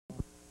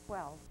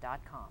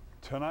news12.com.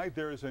 Tonight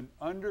there is an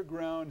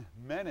underground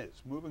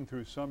menace moving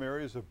through some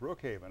areas of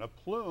Brookhaven, a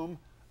plume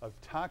of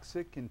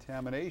toxic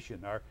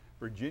contamination. Our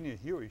Virginia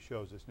Huey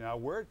shows us now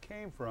where it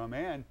came from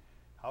and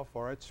how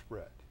far it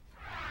spread.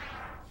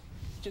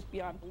 Just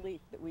beyond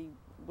belief that we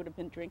would have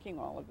been drinking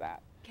all of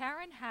that.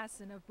 Karen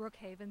Hassan of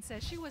Brookhaven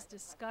says she was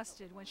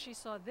disgusted when she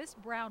saw this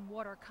brown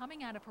water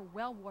coming out of her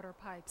well water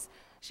pipes.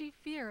 She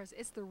fears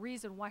it's the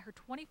reason why her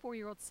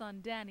 24-year-old son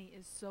Danny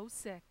is so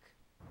sick.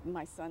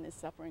 My son is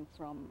suffering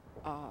from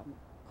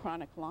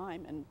chronic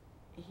Lyme, and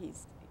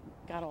he's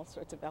got all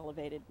sorts of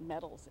elevated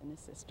metals in his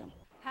system.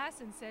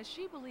 Hassan says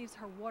she believes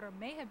her water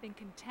may have been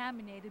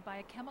contaminated by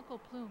a chemical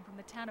plume from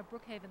the town of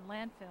Brookhaven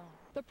landfill.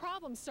 The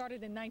problem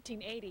started in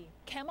 1980.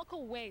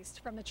 Chemical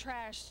waste from the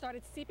trash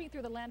started seeping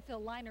through the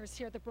landfill liners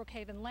here at the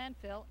Brookhaven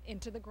landfill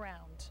into the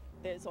ground.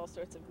 There's all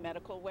sorts of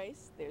medical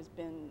waste. There's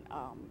been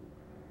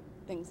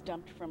things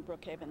dumped from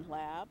Brookhaven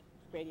lab,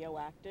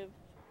 radioactive.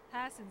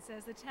 Hassan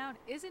says the town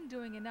isn't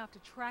doing enough to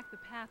track the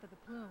path of the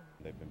plume.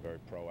 They've been very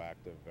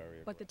proactive,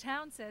 But the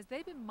town says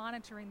they've been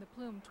monitoring the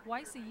plume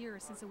twice a year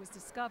since it was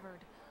discovered.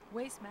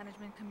 Waste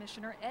Management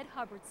Commissioner Ed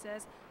Hubbard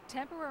says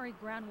temporary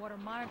groundwater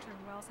monitoring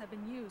wells have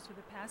been used for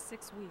the past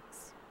 6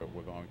 weeks.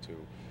 We're going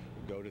to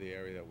go to the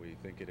area that we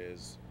think it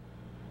is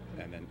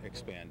and then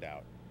expand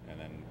out and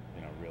then,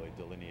 really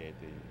delineate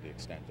the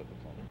extent of the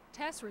plume.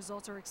 Test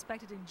results are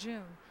expected in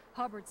June.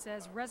 Hubbard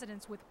says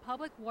residents with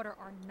public water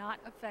are not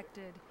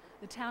affected.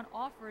 The town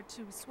offered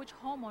to switch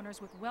homeowners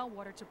with well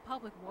water to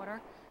public water.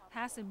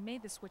 Hassan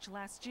made the switch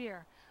last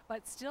year,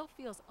 but still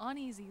feels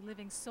uneasy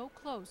living so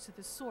close to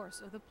the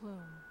source of the plume.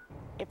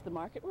 If the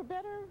market were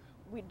better,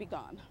 we'd be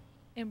gone.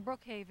 In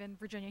Brookhaven,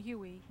 Virginia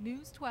Huey,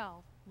 News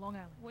 12, Long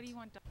Island. What do you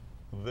want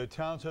done? The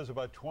town says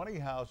about 20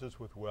 houses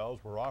with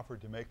wells were offered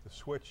to make the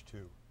switch to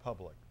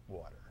public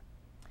water.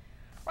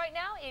 Right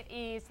now it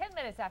is 10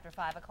 minutes after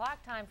 5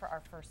 o'clock. Time for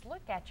our first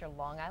look at your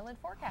Long Island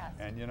forecast.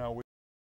 And